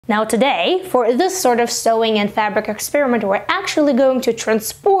Now today, for this sort of sewing and fabric experiment, we're actually going to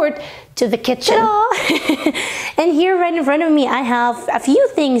transport to the kitchen. And here right in front of me, I have a few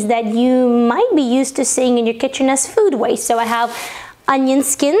things that you might be used to seeing in your kitchen as food waste. So I have onion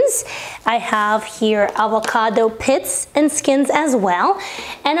skins, I have here avocado pits and skins as well,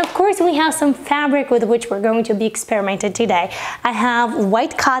 and of course we have some fabric with which we're going to be experimenting today. I have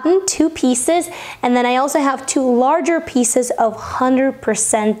white cotton, 2 pieces, and then I also have 2 larger pieces of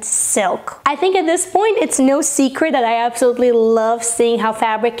 100% silk. I think at this point it's no secret that I absolutely love seeing how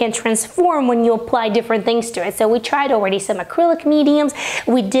fabric can transform when you apply different things to it. So we tried already some acrylic mediums,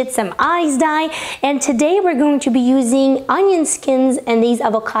 we did some ice dye, and today we're going to be using onion skins and these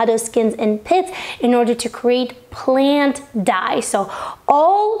avocado skins and pits in order to create plant dye. So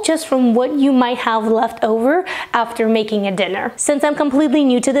all just from what you might have left over after making a dinner. Since I'm completely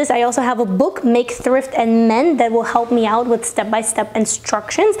new to this, I also have a book, Make, Thrift, and Mend, that will help me out with step-by-step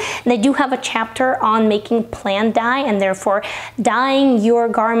instructions. And they do have a chapter on making plant dye and therefore dyeing your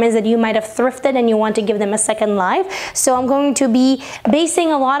garments that you might have thrifted and you want to give them a second life. So I'm going to be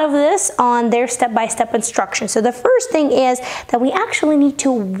basing a lot of this on their step-by-step instructions. So the first thing is that we actually need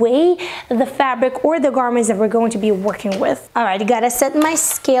to weigh the fabric or the garments that we're going to be working with. All right, I gotta set my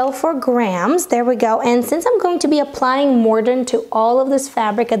scale for grams. There we go. And since I'm going to be applying mordant to all of this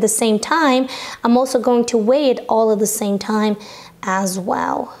fabric at the same time, I'm also going to weigh it all at the same time as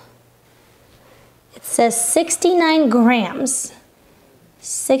well. It says 69 grams.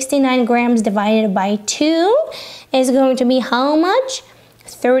 69 grams divided by 2 is going to be how much?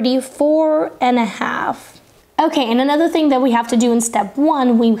 34 and a half. Okay, and another thing that we have to do in step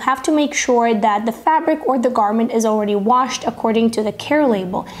 1, we have to make sure that the fabric or the garment is already washed according to the care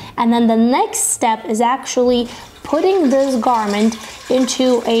label. And then the next step is actually putting this garment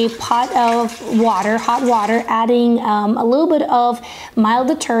into a pot of water, hot water, adding a little bit of mild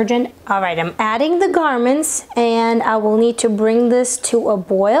detergent. All right, I'm adding the garments and I will need to bring this to a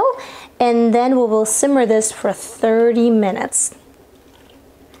boil, and then we will simmer this for 30 minutes.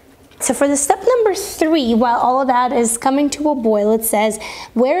 So for the step number 3, while all of that is coming to a boil, it says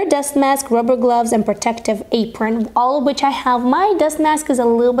wear a dust mask, rubber gloves, and protective apron, all of which I have. My dust mask is a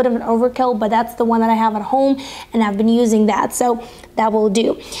little bit of an overkill, but that's the one that I have at home and I've been using that, so that will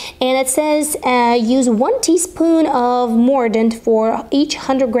do. And it says use 1 teaspoon of mordant for each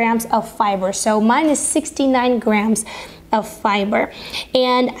 100 grams of fiber. So mine is 69 grams of fiber,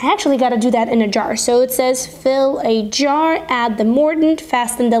 and I actually got to do that in a jar. So it says fill a jar, add the mordant,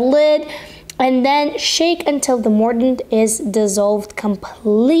 fasten the lid, and then shake until the mordant is dissolved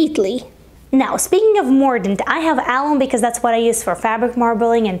completely. Now, speaking of mordant, I have alum because that's what I use for fabric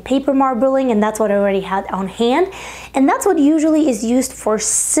marbling and paper marbling, and that's what I already had on hand, and that's what usually is used for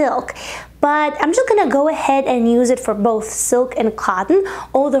silk. But I'm just gonna go ahead and use it for both silk and cotton,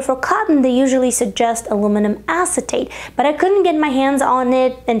 although for cotton they usually suggest aluminum acetate, but I couldn't get my hands on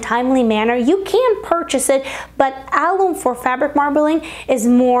it in timely manner. You can purchase it, but alum for fabric marbling is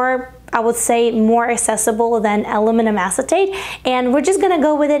more, I would say, more accessible than aluminum acetate, and we're just gonna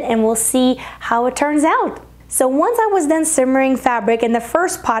go with it and we'll see how it turns out. So once I was done simmering fabric in the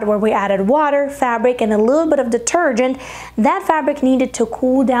first pot where we added water, fabric, and a little bit of detergent, that fabric needed to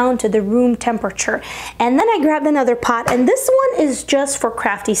cool down to the room temperature. And then I grabbed another pot, and this one is just for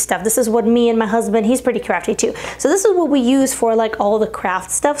crafty stuff. This is what me and my husband, he's pretty crafty too. So this is what we use for like all the craft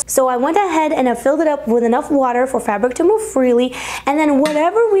stuff. So I went ahead and I filled it up with enough water for fabric to move freely, and then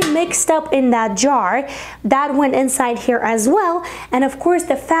whatever we mixed up in that jar, that went inside here as well. And of course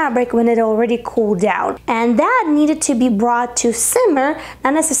the fabric when it already cooled down. And that needed to be brought to simmer,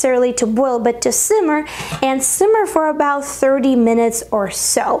 not necessarily to boil, but to simmer, and simmer for about 30 minutes or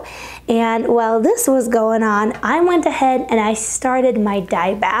so. And while this was going on, I went ahead and I started my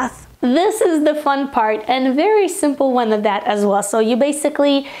dye bath. This is the fun part, and a very simple one at that as well. So you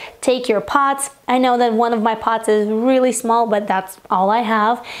basically take your pots. I know that one of my pots is really small, but that's all I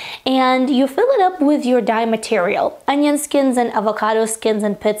have. And you fill it up with your dye material, onion skins and avocado skins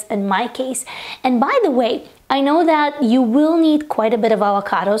and pits in my case. And by the way, I know that you will need quite a bit of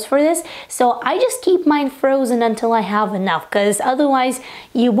avocados for this, so I just keep mine frozen until I have enough, because otherwise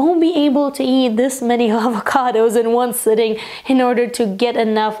you won't be able to eat this many avocados in one sitting in order to get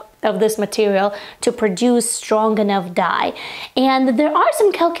enough of this material to produce strong enough dye. And there are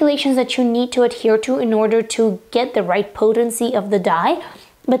some calculations that you need to adhere to in order to get the right potency of the dye.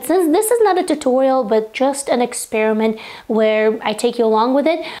 But since this is not a tutorial, but just an experiment where I take you along with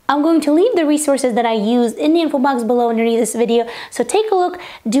it, I'm going to leave the resources that I used in the info box below underneath this video. So take a look,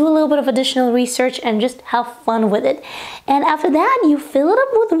 do a little bit of additional research, and just have fun with it. And after that, you fill it up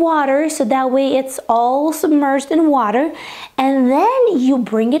with water, so that way it's all submerged in water. And then you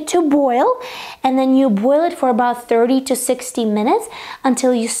bring it to boil, and then you boil it for about 30 to 60 minutes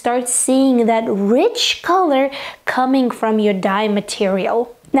until you start seeing that rich color coming from your dye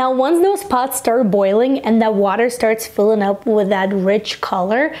material. Now, once those pots start boiling and that water starts filling up with that rich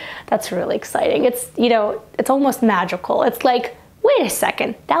color, that's really exciting. It's, you know, it's almost magical. It's like, wait a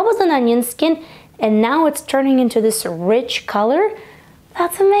second, that was an onion skin and now it's turning into this rich color.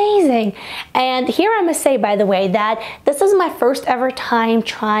 That's amazing. And here I must say, by the way, that this is my first ever time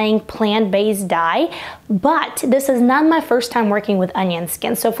trying plant-based dye, but this is not my first time working with onion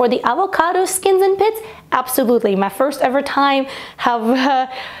skins. So for the avocado skins and pits, absolutely, my first ever time,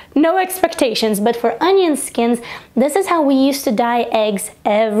 have no expectations. But for onion skins, this is how we used to dye eggs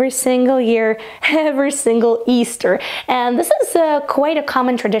every single year, every single Easter. And this is quite a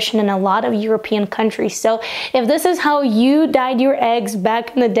common tradition in a lot of European countries. So if this is how you dyed your eggs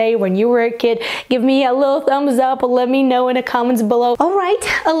back in the day when you were a kid, give me a little thumbs up and let me know in the comments below. All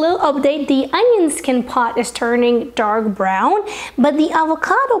right, a little update. The onion skin pot is turning dark brown, but the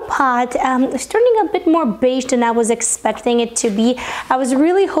avocado pot is turning a bit more beige than I was expecting it to be. I was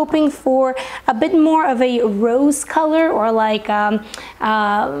really hoping for a bit more of a rose color, or like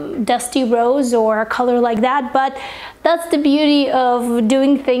dusty rose or a color like that, but that's the beauty of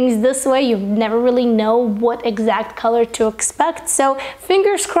doing things this way. You never really know what exact color to expect. So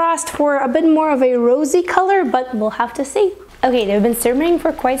fingers crossed for a bit more of a rosy color, but we'll have to see. Okay, they've been simmering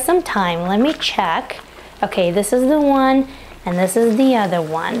for quite some time. Let me check. Okay, this is the one and this is the other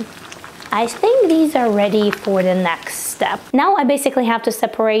one. I think these are ready for the next step. Now I basically have to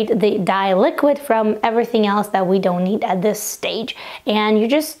separate the dye liquid from everything else that we don't need at this stage. And you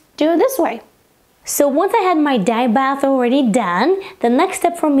just do it this way. So once I had my dye bath already done, the next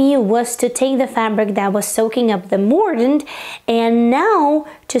step for me was to take the fabric that was soaking up the mordant and now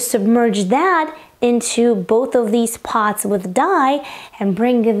to submerge that into both of these pots with dye and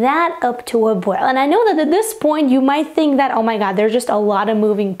bring that up to a boil. And I know that at this point you might think that, oh my god, there's just a lot of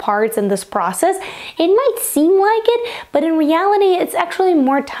moving parts in this process. It might seem like it, but in reality it's actually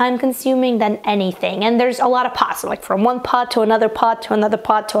more time consuming than anything. And there's a lot of pots, like from one pot to another pot to another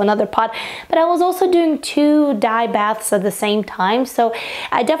pot to another pot. But I was also doing 2 dye baths at the same time, so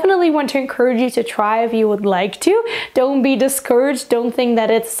I definitely want to encourage you to try if you would like to. Don't be discouraged. Don't think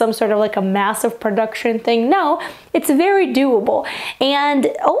that it's some sort of like a massive production thing. No, it's very doable. And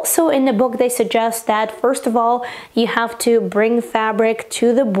also in the book they suggest that first of all you have to bring fabric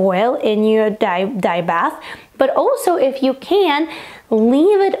to the boil in your dye bath, but also if you can,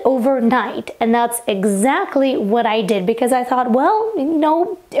 leave it overnight. And that's exactly what I did, because I thought, well, you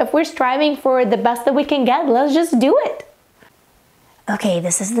know, if we're striving for the best that we can get, let's just do it. Okay,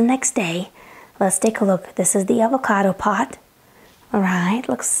 this is the next day. Let's take a look. This is the avocado pot. All right,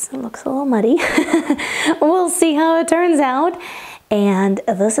 looks a little muddy. We'll see how it turns out. And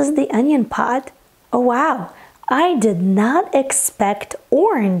this is the onion pot. Oh wow, I did not expect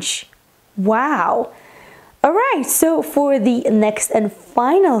orange. Wow. All right, so for the next and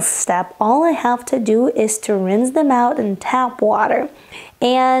final step, all I have to do is to rinse them out in tap water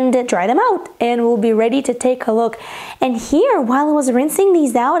and dry them out, and we'll be ready to take a look. And here, while I was rinsing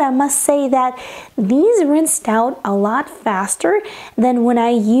these out, I must say that these rinsed out a lot faster than when I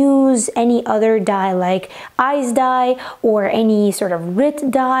use any other dye like ice dye or any sort of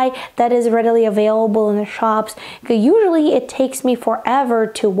RIT dye that is readily available in the shops. Because usually it takes me forever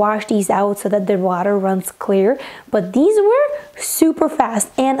to wash these out so that the water runs clear, but these were super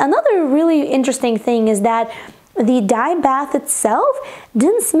fast. And another really interesting thing is that the dye bath itself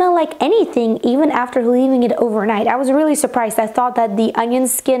didn't smell like anything even after leaving it overnight. I was really surprised. I thought that the onion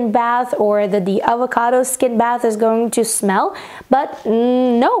skin bath or the avocado skin bath is going to smell, but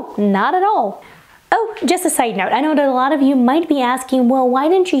no, not at all. Oh, just a side note, I know that a lot of you might be asking, well, why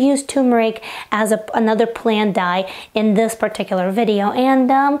didn't you use turmeric as another plant dye in this particular video? And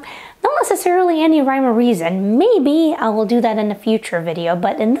not necessarily any rhyme or reason. Maybe I will do that in a future video,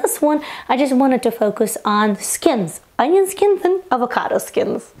 but in this one, I just wanted to focus on skins. Onion skins and avocado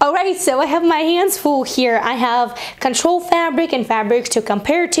skins. All right, so I have my hands full here. I have control fabric and fabrics to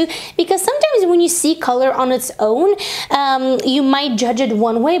compare to, because sometimes when you see color on its own, you might judge it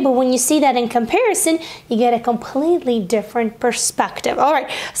one way, but when you see that in comparison, you get a completely different perspective. All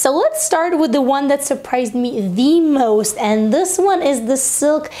right, so let's start with the one that surprised me the most, and this one is the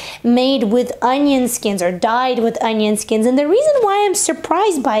silk made with onion skins or dyed with onion skins. And the reason why I'm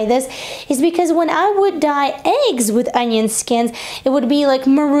surprised by this is because when I would dye eggs with onion skins, it would be like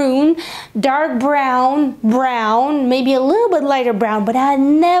maroon, dark brown, brown, maybe a little bit lighter brown, but I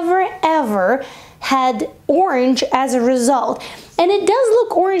never ever had orange as a result. And it does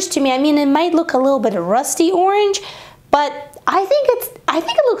look orange to me. I mean, it might look a little bit rusty orange, but I think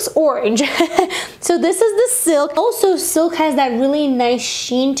it looks orange. So this is the silk. Also, silk has that really nice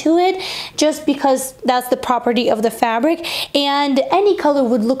sheen to it just because that's the property of the fabric, and any color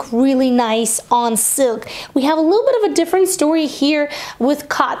would look really nice on silk. We have a little bit of a different story here with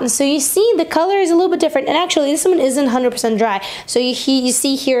cotton. So you see the color is a little bit different, and actually this one isn't 100% dry. So you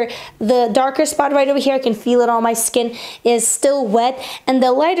see here the darker spot right over here, I can feel it on my skin, is still wet, and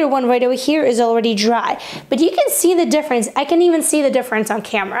the lighter one right over here is already dry. But you can see the difference. I can even see the difference on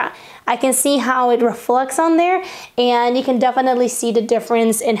camera. I can see how it reflects on there, and you can definitely see the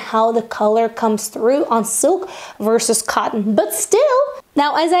difference in how the color comes through on silk versus cotton. But still,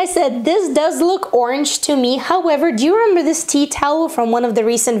 now as I said, this does look orange to me. However, do you remember this tea towel from one of the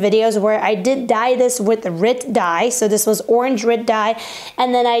recent videos where I did dye this with the RIT dye? So this was orange RIT dye,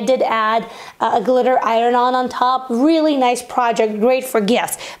 and then I did add a glitter iron-on top. Really nice project, great for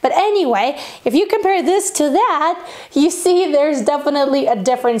gifts. But anyway, if you compare this to that, you see there's definitely a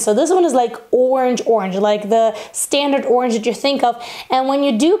difference. So this one is like orange, like the standard orange that you think of. And when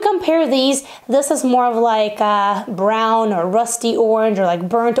you do compare these, this is more of like brown or rusty orange or like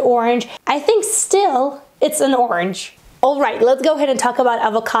burnt orange. I think still it's an orange. Alright, let's go ahead and talk about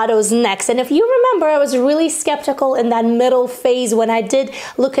avocados next. And if you remember, I was really skeptical in that middle phase when I did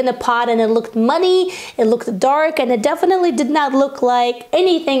look in the pot and it looked muddy, it looked dark, and it definitely did not look like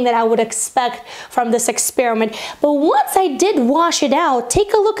anything that I would expect from this experiment. But once I did wash it out,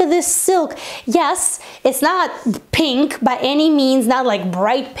 take a look at this silk. Yes, it's not pink by any means, not like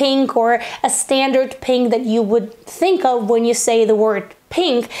bright pink or a standard pink that you would think of when you say the word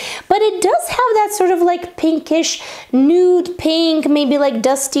pink, but it does have that sort of like pinkish nude pink, maybe like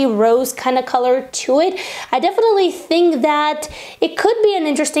dusty rose kind of color to it. I definitely think that it could be an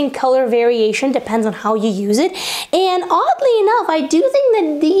interesting color variation, depends on how you use it. And oddly enough, I do think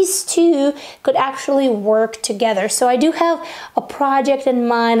that these two could actually work together. So I do have a project in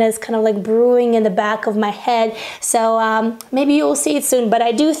mind that's kind of like brewing in the back of my head. So maybe you'll see it soon, but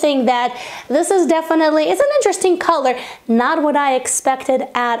I do think that this is definitely, it's an interesting color, not what I expected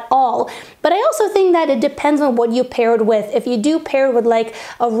at all. But I also think that it depends on what you pair it with. If you do pair it with like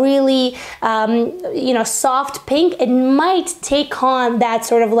a really soft pink, it might take on that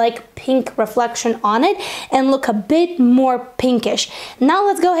sort of like pink reflection on it and look a bit more pinkish. Now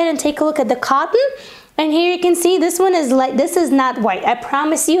let's go ahead and take a look at the cotton. And here you can see this one is like, this is not white. I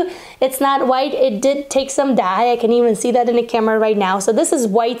promise you it's not white. It did take some dye. I can even see that in the camera right now. So this is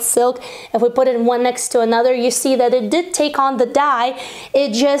white silk. If we put it one next to another, you see that it did take on the dye.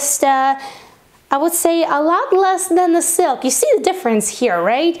 It just, I would say a lot less than the silk. You see the difference here,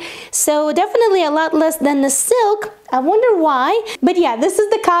 right? So definitely a lot less than the silk. I wonder why, but yeah, this is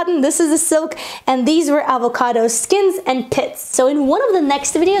the cotton, this is the silk, and these were avocado skins and pits. So in one of the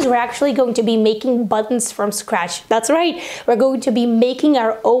next videos, we're actually going to be making buttons from scratch. That's right, we're going to be making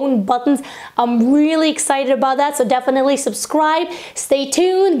our own buttons. I'm really excited about that, so definitely subscribe, stay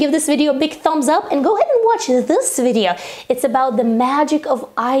tuned, give this video a big thumbs up, and go ahead and watch this video. It's about the magic of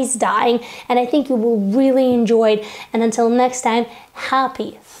ice dyeing, and I think you will really enjoy it. And until next time,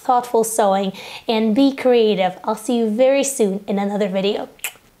 happy, thoughtful sewing, and be creative. I'll see you very soon in another video.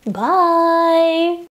 Bye!